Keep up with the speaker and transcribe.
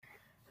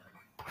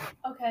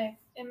Okay,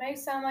 it may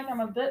sound like I'm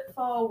a bit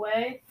far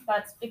away.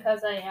 That's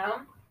because I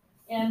am.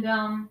 And,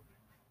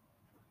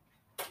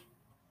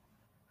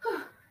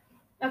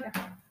 okay.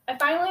 I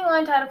finally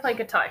learned how to play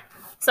guitar.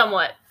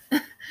 Somewhat.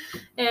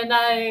 And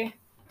I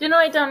didn't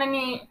write down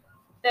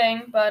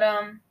anything, but,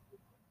 I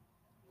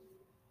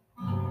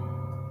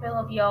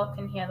hope y'all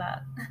can hear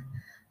that.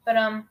 But,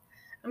 I'm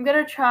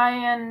gonna try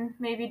and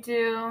maybe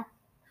do,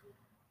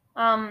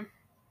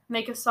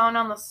 make a song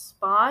on the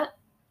spot.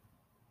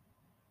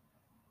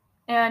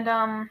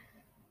 And,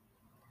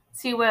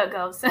 see where it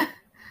goes.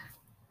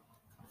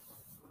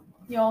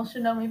 Y'all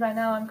should know me by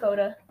now. I'm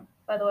Coda,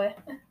 by the way.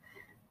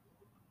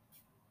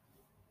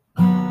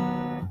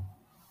 I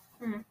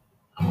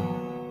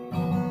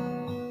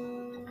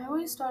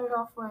always started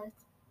off with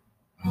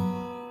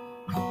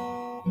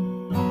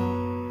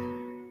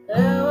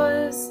there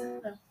was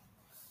no.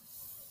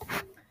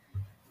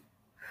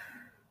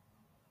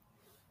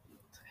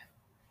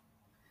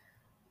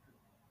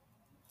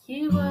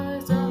 He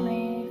was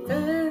only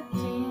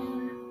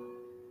 15.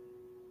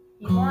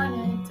 He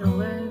wanted to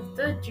live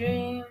the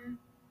dream.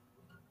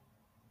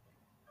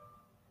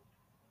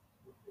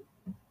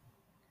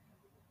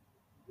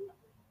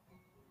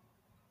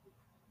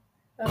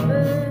 Of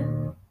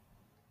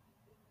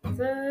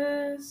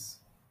this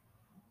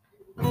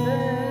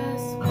boy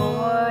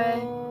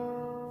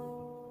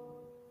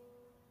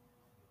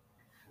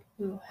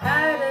who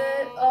had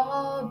it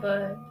all,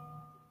 but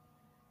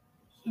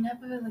he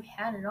never really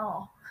had it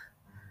all.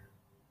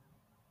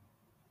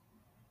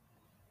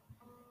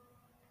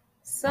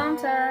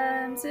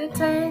 Sometimes it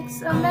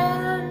takes a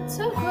man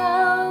to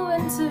grow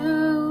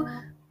into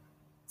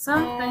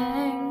some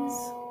things.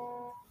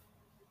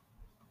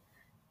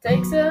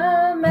 Takes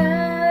a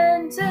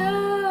man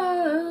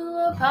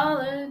to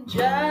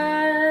apologize.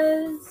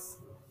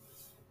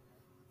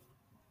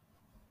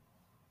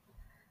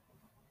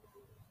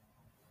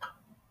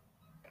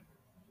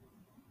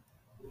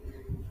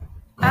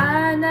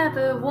 I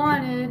never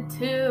wanted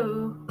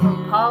to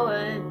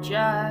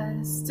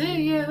apologize to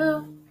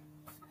you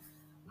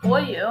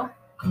or you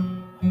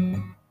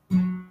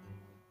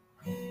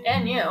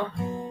and you.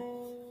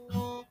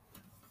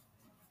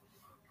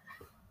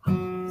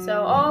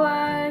 So all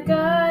I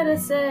gotta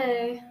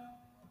say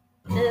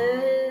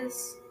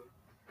is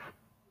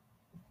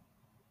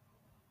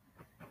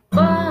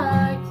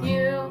fuck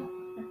you,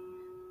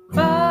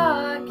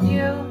 fuck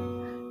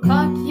you,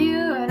 fuck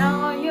you and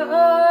all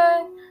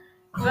your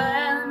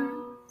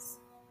friends.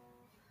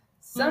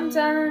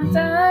 Sometimes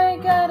I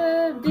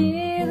gotta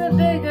be the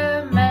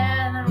bigger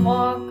man and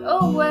walk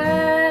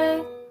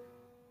away.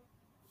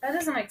 That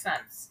doesn't make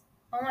sense.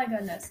 Oh my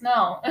goodness,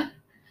 no.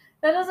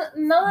 None of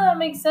that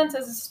makes sense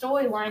as a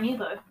storyline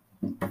either.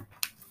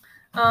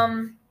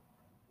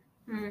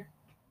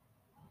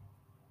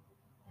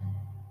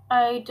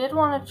 I did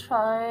want to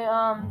try,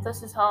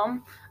 This Is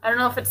Home. I don't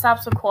know if it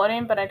stops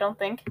recording, but I don't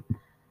think.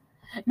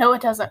 No,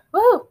 it doesn't.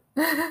 Woo!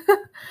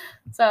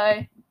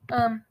 Sorry.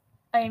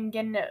 I'm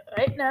getting it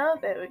right now.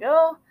 There we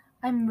go.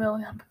 I'm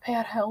really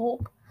unprepared.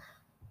 Help.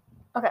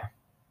 Okay.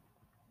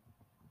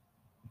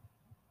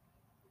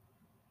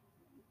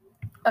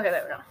 Okay,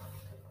 there we go.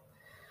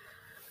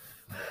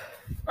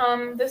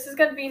 This is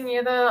gonna be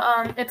near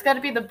the, it's gotta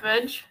be the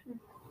bridge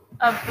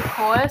of the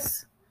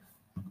chorus.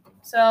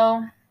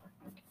 So,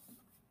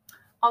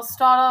 I'll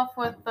start off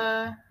with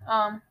the,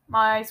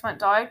 My Eyes Went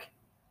Dark.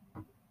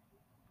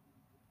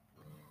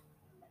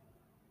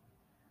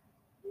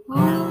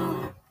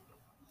 Ooh.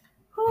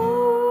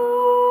 Ooh.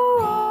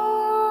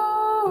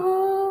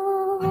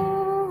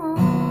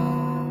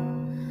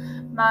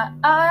 My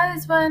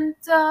eyes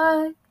went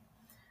dark.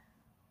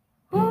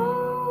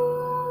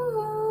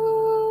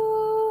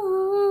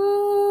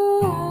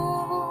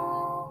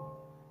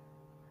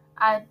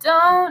 I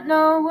don't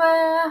know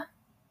where.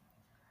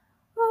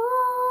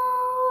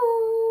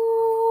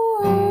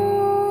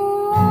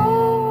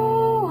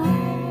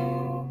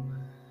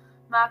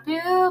 My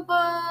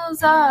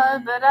pupils are,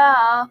 but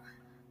I'll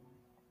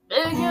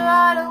figure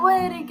out a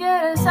way to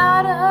get us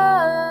out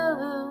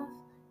of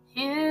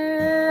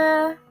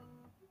here.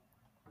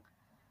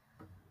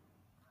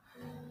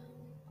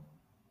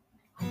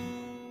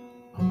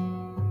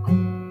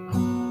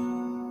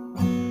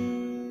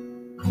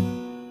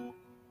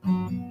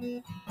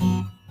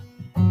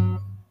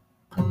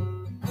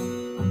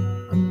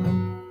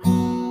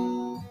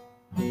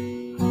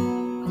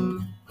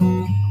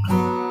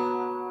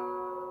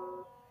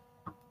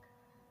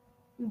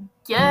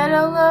 Get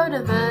a load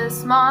of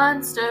this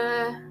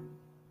monster.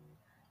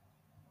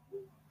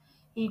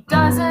 He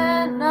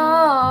doesn't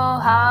know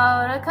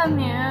how to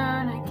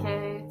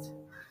communicate.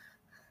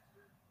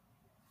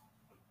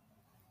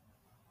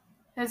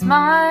 His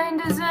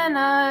mind is in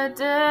a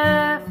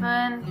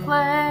different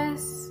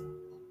place.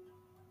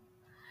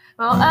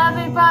 Will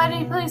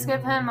everybody please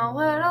give him a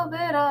little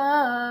bit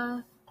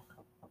of...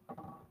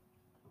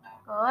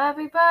 Will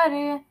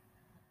everybody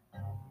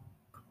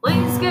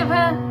please give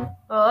him...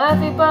 Will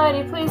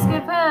everybody please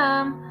give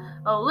him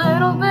a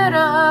little bit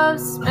of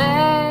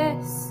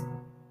space?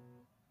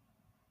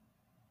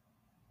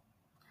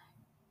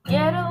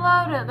 Get Get a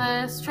load of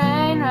this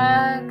train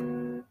wreck.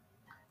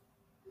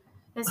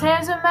 His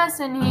hair's a mess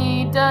and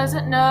he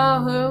doesn't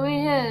know who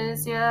he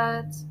is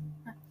yet.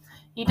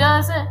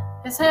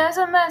 His hair's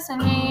a mess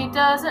and he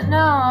doesn't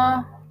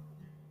know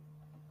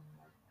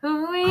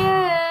who he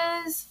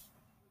is.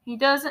 He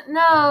doesn't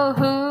know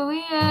who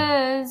he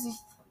is.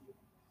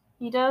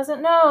 He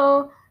doesn't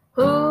know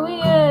who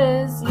he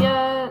is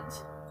yet.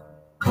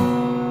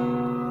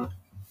 There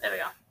we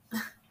go.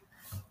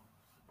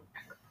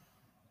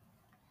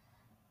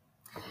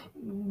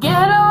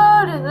 Get a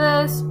load of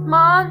this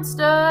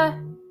monster.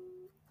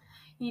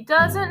 He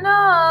doesn't know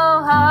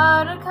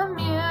how to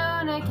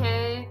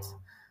communicate.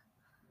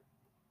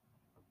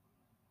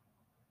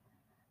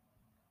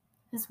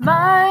 His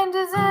mind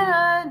is in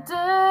a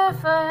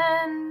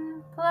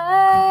different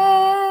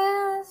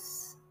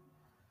place.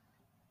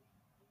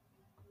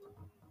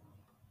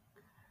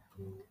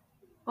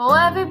 Will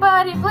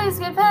everybody please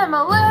give him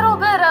a little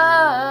bit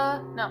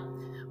of... No.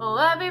 Will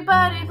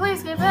everybody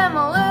please give him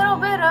a little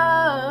bit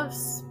of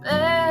space?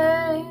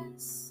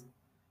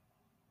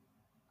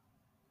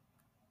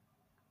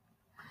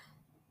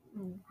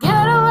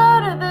 Get a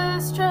load of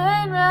this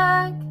train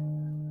wreck.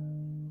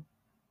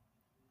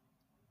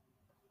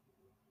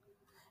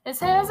 His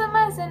hair's a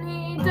mess and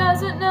he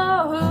doesn't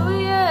know who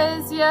he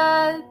is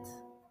yet.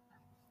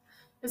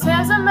 His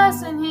hair's a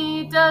mess and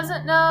he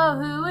doesn't know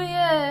who he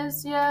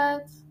is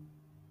yet.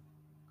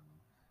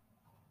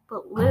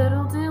 But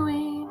little do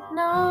we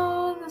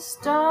know the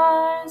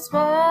stars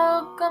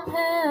welcome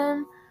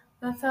him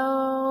with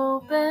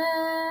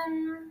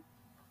open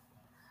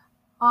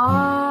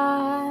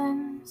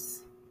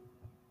arms.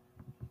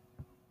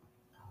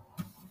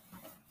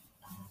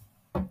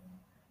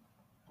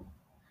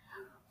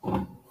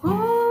 Ooh,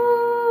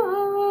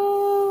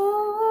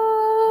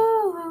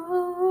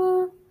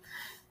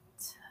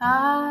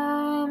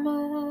 time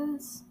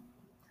is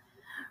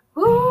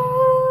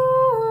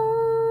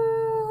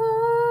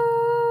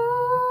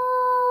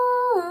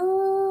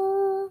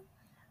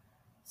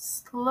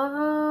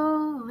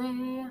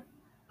slowly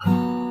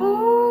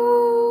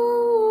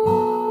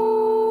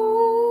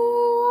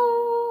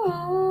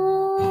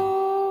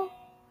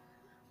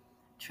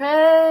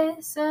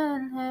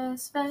tracing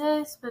his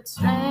face, but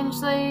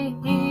strangely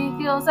he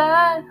feels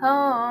at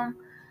home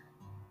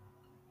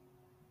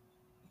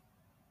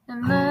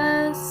in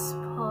this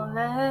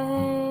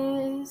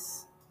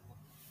place.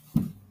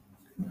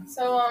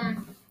 So,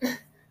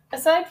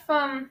 aside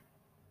from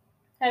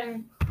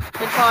having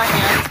guitar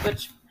hands,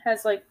 which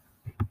has, like,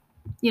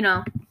 you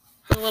know,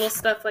 the little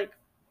stuff, like,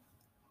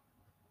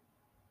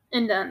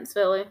 indents,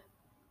 really,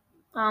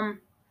 I've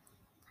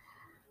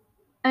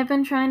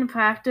been trying to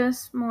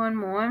practice more and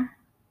more.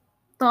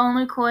 The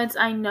only chords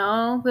I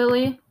know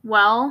really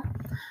well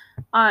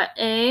are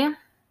A,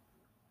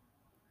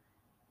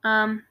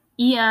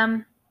 E,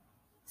 M,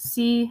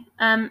 C,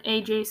 M,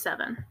 A, J,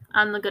 7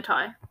 on the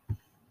guitar. And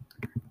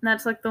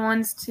that's like the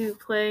ones to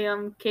play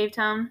Cave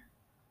Town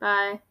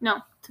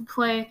to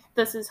play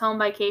This Is Home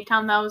by Cave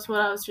Town. That was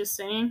what I was just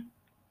singing,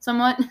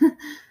 somewhat.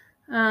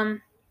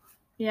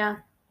 Yeah.